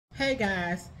Hey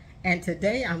guys, and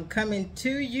today I'm coming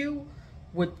to you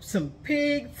with some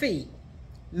pig feet.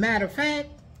 Matter of fact,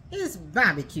 it's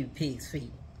barbecue pig's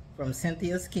feet from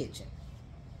Cynthia's Kitchen.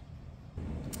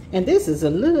 And this is a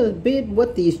little bit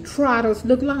what these trotters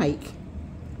look like.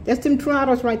 That's them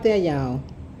trotters right there, y'all.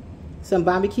 Some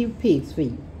barbecue pig's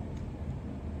feet.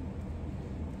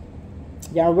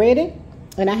 Y'all ready?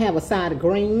 And I have a side of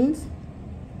greens,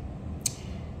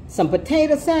 some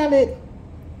potato salad,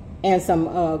 and some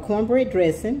cornbread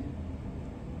dressing,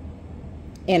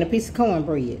 and a piece of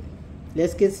cornbread.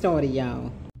 Let's get started,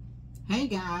 y'all. Hey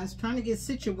guys, trying to get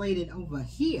situated over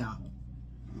here.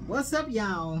 What's up,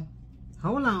 y'all?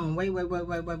 Hold on,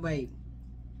 wait.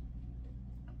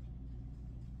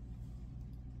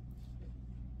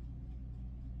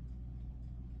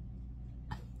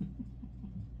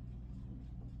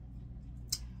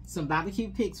 Some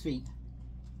barbecue pig's feet.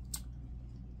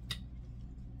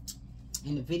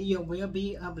 And the video will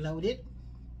be uploaded.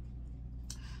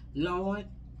 Lord,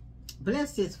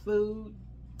 bless this food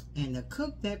and the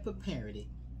cook that prepared it.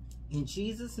 In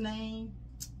Jesus' name,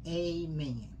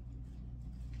 amen.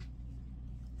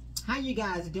 How you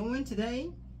guys doing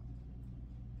today?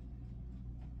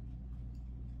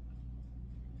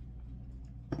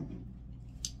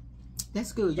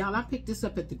 That's good. Y'all, I picked this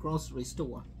up at the grocery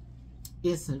store.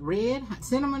 It's a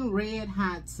cinnamon red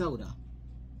hot soda.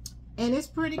 And it's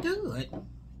pretty good,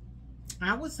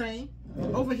 I would say.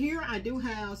 Over here, I do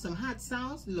have some hot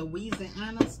sauce,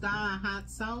 Louisiana style hot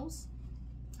sauce.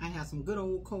 I have some good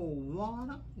old cold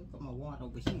water. Let me put my water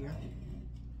over here.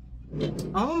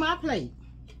 On my plate,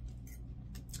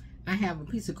 I have a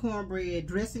piece of cornbread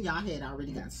dressing. Y'all had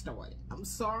already got started. I'm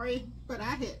sorry, but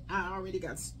I already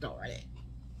got started.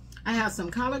 I have some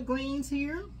collard greens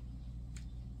here.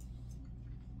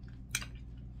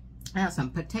 I have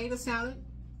some potato salad.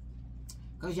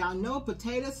 Because y'all know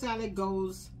potato salad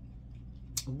goes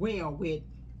well with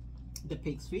the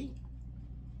pig's feet.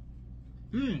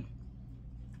 I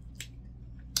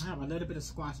have a little bit of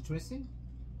squash dressing.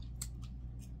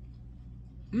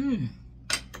 And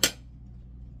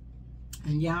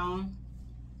y'all,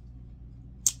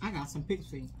 I got some pig's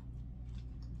feet.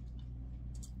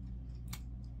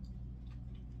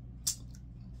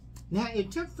 Now, it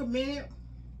took a minute.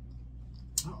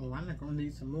 Uh-oh, I'm not going to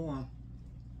need some more.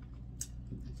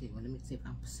 Well, let me see if I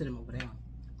can sit them over there.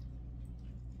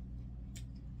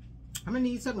 I'm gonna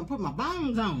need something to put my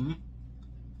bones on.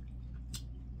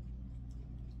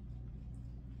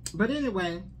 But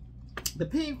anyway, the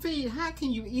pig feet, how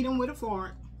can you eat them with a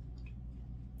fork?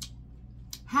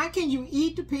 How can you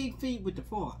eat the pig feet with the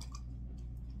fork?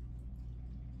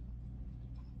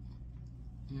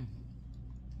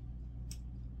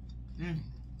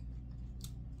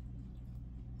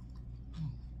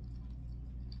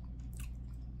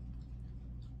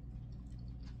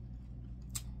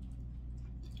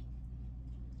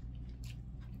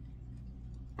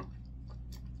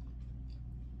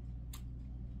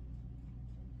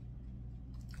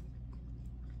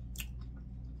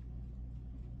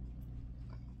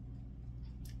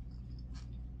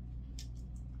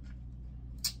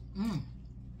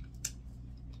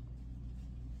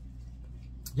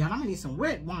 Y'all, I'm gonna need some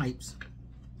wet wipes.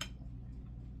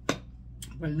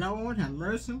 But Lord have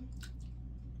mercy.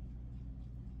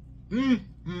 You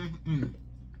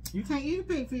can't eat a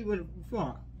pig feet with a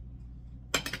fork.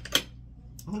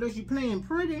 Unless you're playing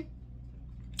pretty.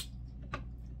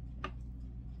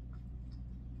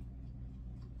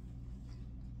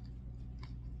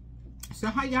 So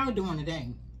how y'all doing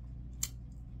today?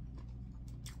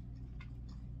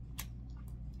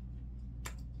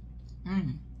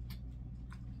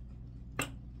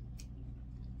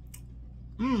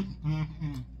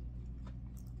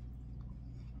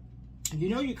 You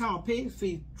know you call pig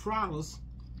feet trotters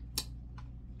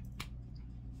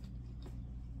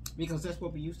because that's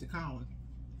what we used to call them.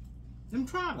 Them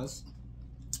trotters,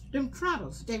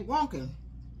 they walking.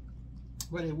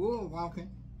 Well, they were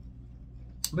walking,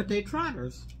 but they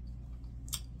trotters.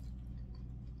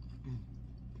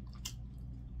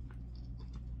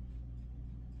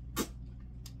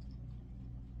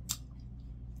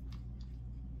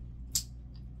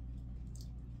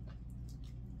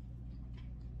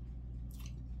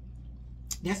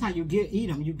 That's how you eat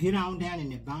them. You get on down in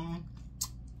the bone.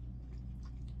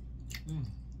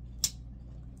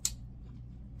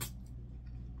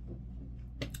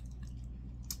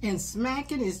 And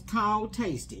smacking is called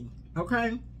tasting.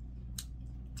 Okay?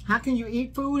 How can you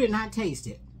eat food and not taste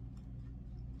it?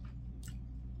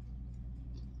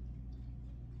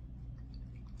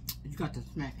 You got to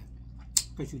smack it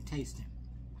because you taste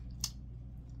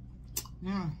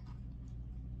it.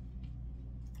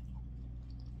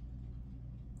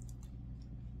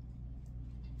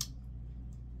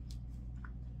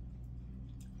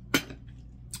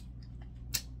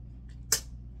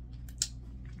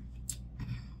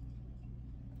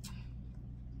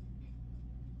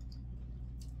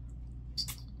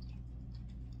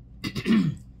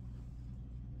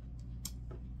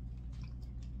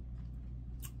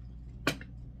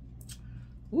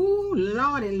 Ooh,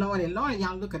 Lordy, Lordy, Lordy,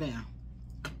 y'all look at that.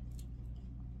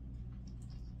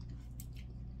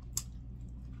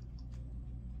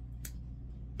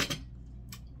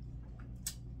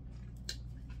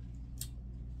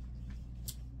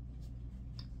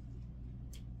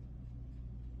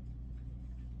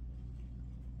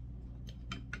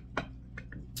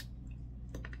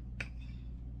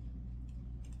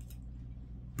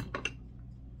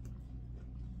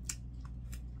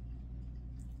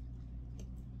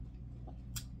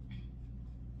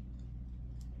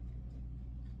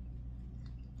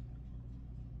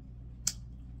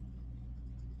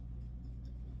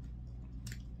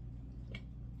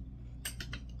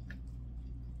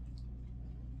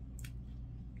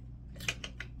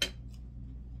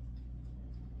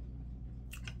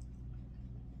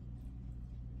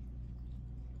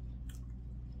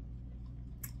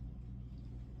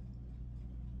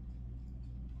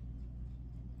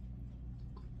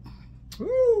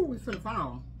 Ooh, we finna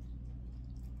fall.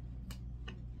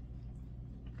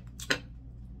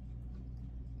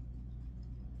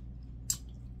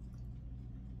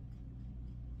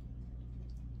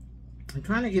 I'm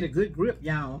trying to get a good grip,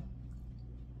 y'all.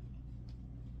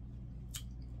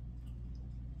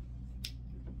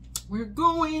 We're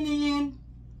going in.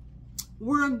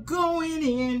 We're going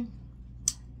in.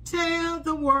 Tell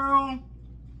the world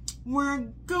we're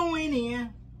going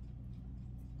in.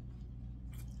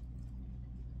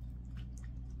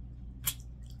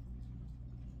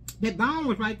 That bone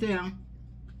was right there.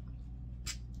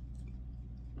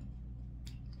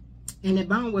 And that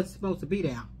bone was supposed to be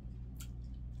there.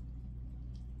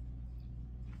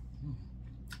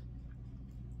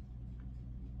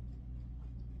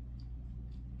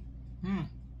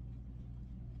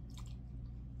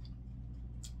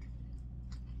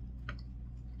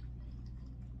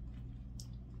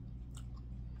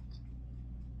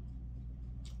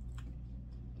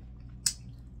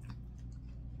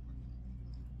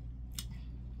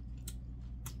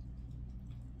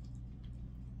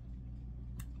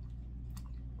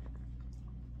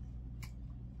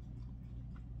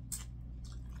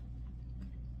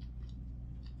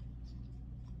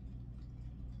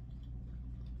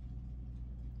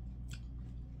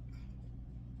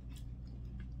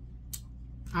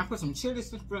 I put some chili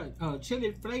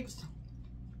flakes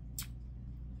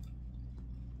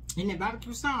in the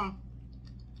barbecue sauce,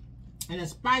 and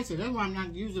it's spicy. That's why I'm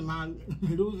not using my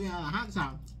Louisiana hot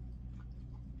sauce.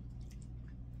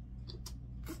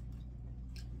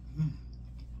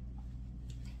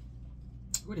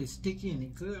 What is sticky and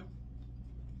it good.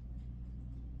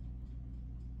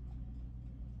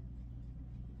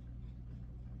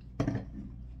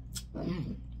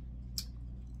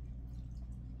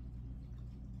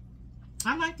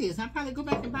 I like this. I'll probably go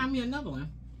back and buy me another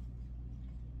one.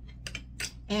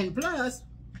 And plus,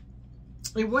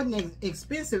 it wasn't as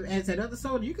expensive as that other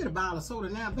soda. You get a bottle of soda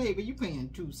now, baby. You're paying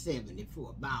 $2.70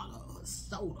 for a bottle of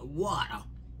soda water.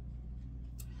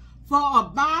 For a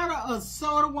bottle of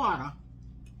soda water,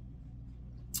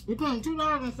 you're paying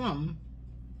 $2 and something.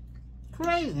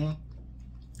 Crazy.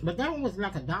 But that one was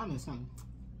like $1 and something.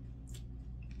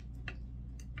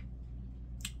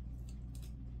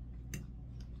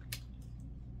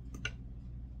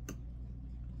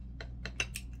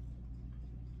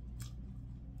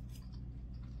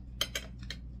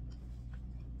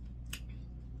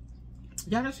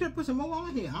 Y'all, I should put some more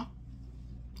on here.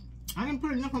 I didn't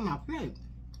put enough on my plate.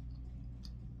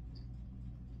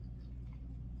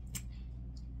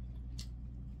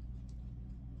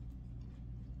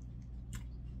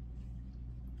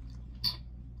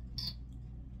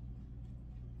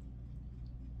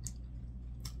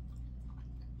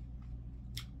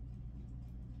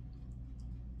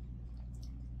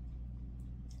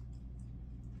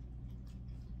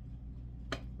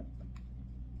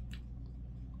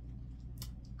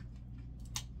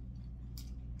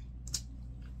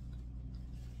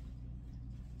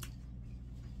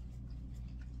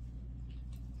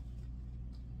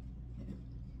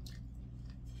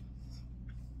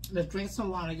 Let's drink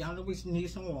some water. Y'all know we need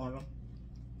some water.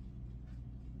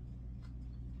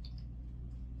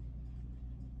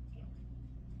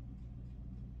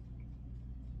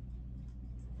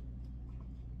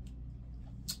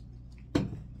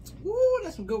 Ooh,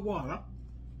 that's some good water.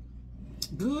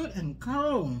 Good and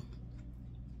cold.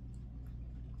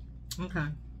 Okay.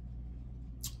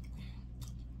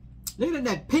 Look at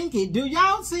that pinky. Do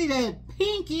y'all see that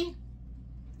pinky?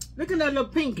 Look at that little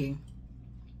pinky.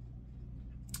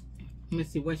 Let me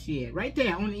see where she at. Right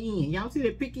there on the end. Y'all see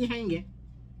that pinky hanging?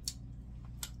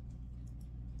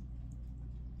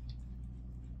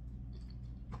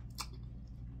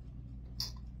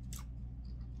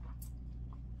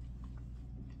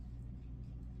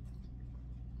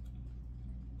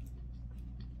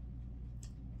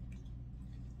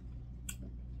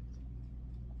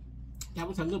 That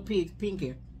was a little pig,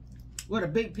 Pinky. What a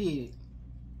big pig.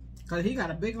 Because he got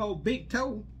a big old big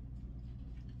toe.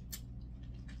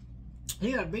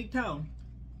 He got a big toe.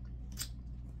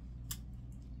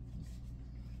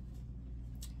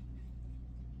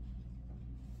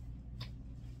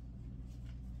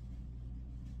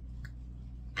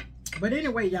 But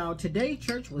anyway, y'all, today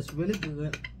church was really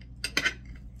good.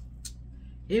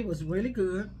 It was really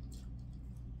good.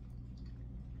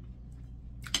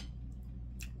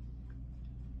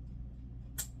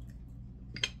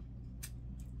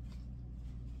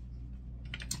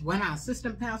 When our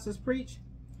assistant pastors preach,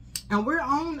 and we're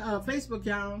on Facebook,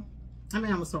 y'all.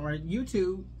 I'm sorry,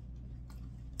 YouTube.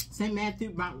 St. Matthew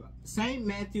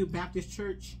Baptist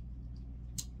Church.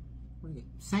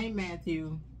 St.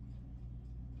 Matthew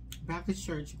Baptist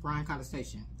Church, Bryan College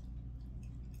Station.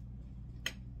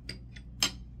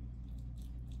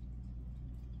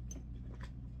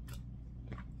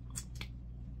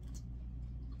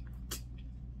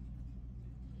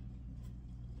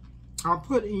 I'll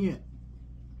put in,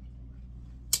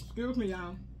 excuse me,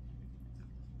 y'all.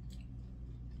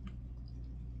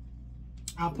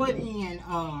 I'll put in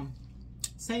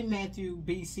St. Matthew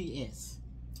BCS,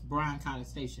 Bryan College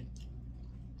Station.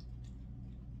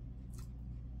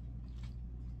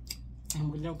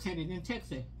 And we're located in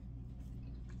Texas.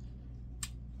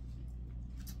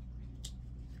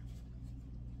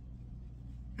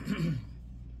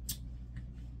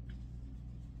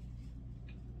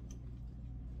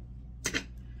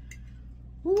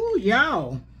 Ooh,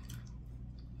 y'all.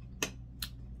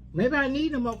 Maybe I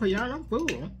need them more because y'all, I'm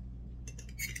full.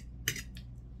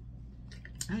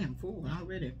 I am full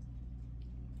already.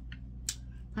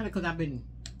 Probably because I've been,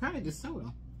 probably the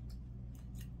soda.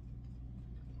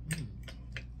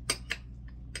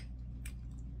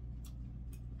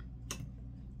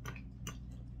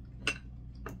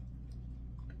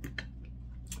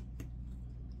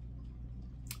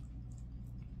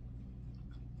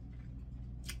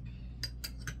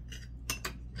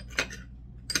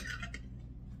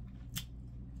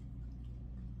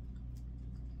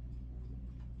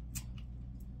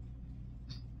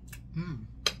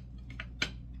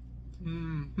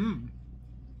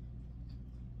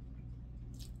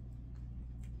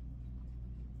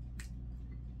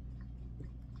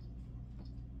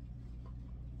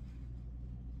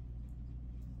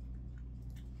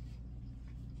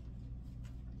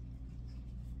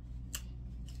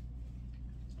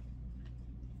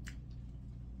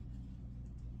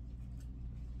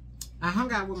 I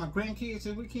hung out with my grandkids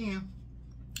this weekend.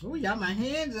 Oh, y'all, my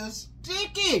hands are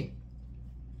sticky.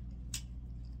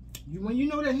 When you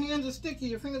know the hands are sticky,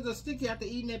 your fingers are sticky after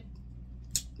eating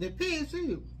that pig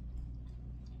food.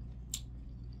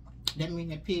 That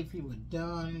means that pig food was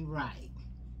done right.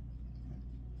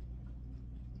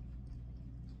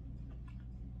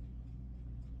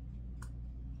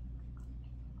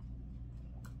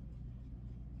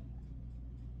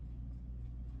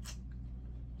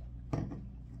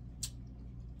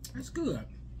 That's good.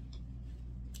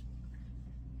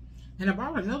 And I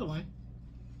bought another one.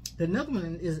 The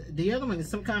other one is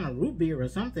some kind of root beer or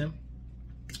something.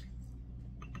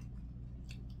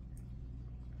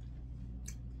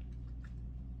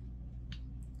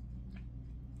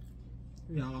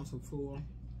 Y'all, I'm so full.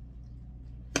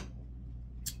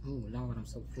 Oh Lord, I'm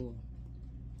so full.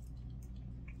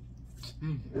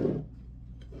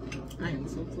 I am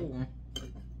so full.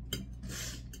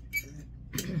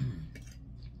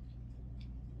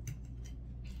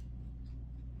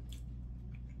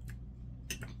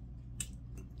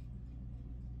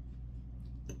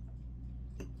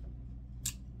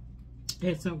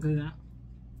 It's so good.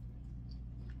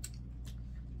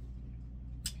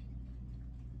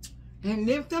 And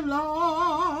if the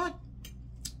Lord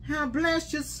have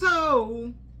blessed your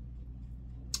soul,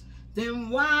 then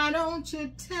why don't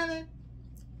you tell it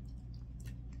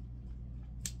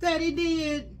that He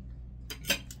did?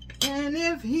 And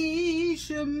if He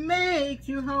should make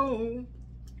you whole,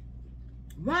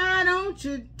 why don't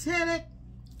you tell it?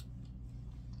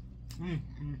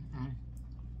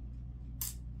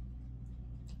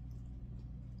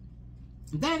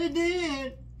 That He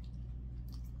did.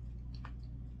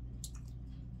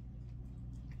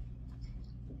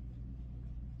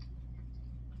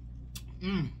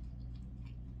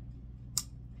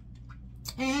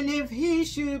 And if He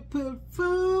should put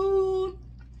food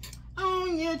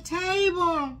on your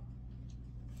table,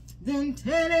 then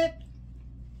tell it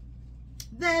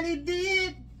that He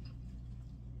did.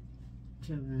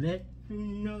 To let you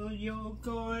know your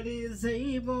God is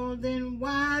able, then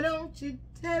why don't you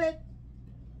tell it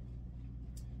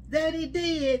that He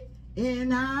did?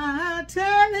 And I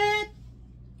tell it.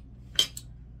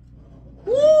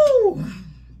 Woo!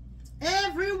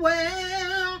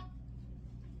 well.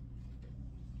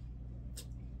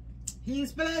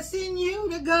 He's blessing you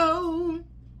to go.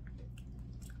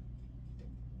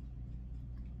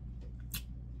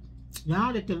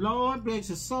 Y'all, if the Lord bless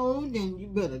your soul, then you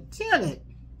better tell it.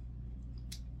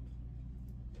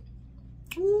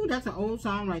 Ooh, that's an old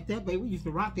song right there, baby. We used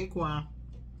to rock that choir.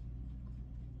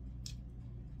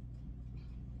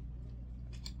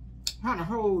 Had a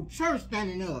whole church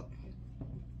standing up.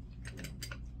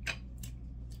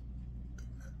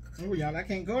 Oh, y'all, I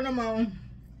can't go no more.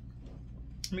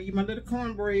 Let me get my little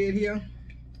cornbread here.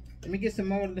 Let me get some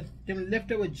more of them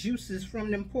leftover juices from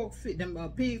them pork feet, them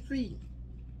pig feet.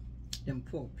 Them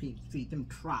pork pig feet, them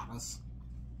trotters.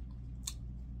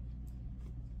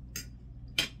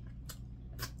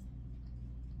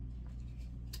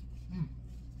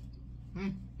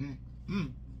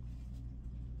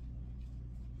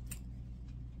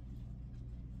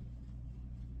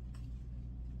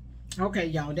 Okay,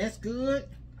 y'all, that's good.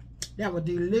 That was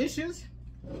delicious.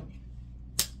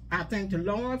 I thank the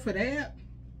Lord for that.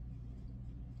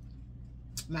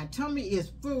 My tummy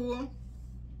is full.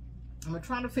 I'm going to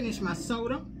try to finish my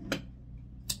soda.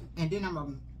 And then I'm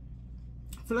going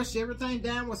to flush everything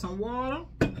down with some water.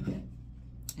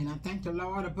 And I thank the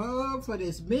Lord above for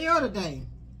this meal today.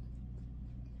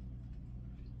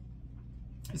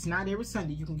 It's not every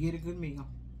Sunday you can get a good meal.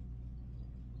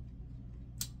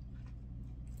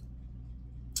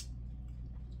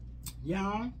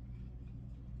 Y'all,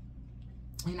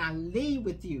 and I leave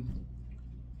with you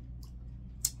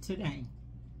today.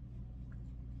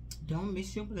 Don't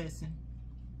miss your blessing.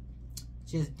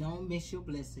 Just don't miss your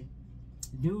blessing.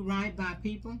 Do right by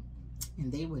people,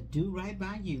 and they will do right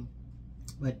by you.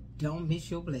 But don't miss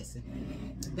your blessing.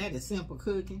 That is simple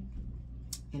cooking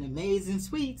and amazing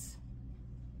sweets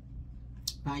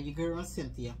by your girl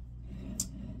Cynthia.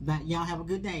 But y'all have a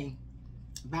good day.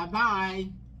 Bye-bye.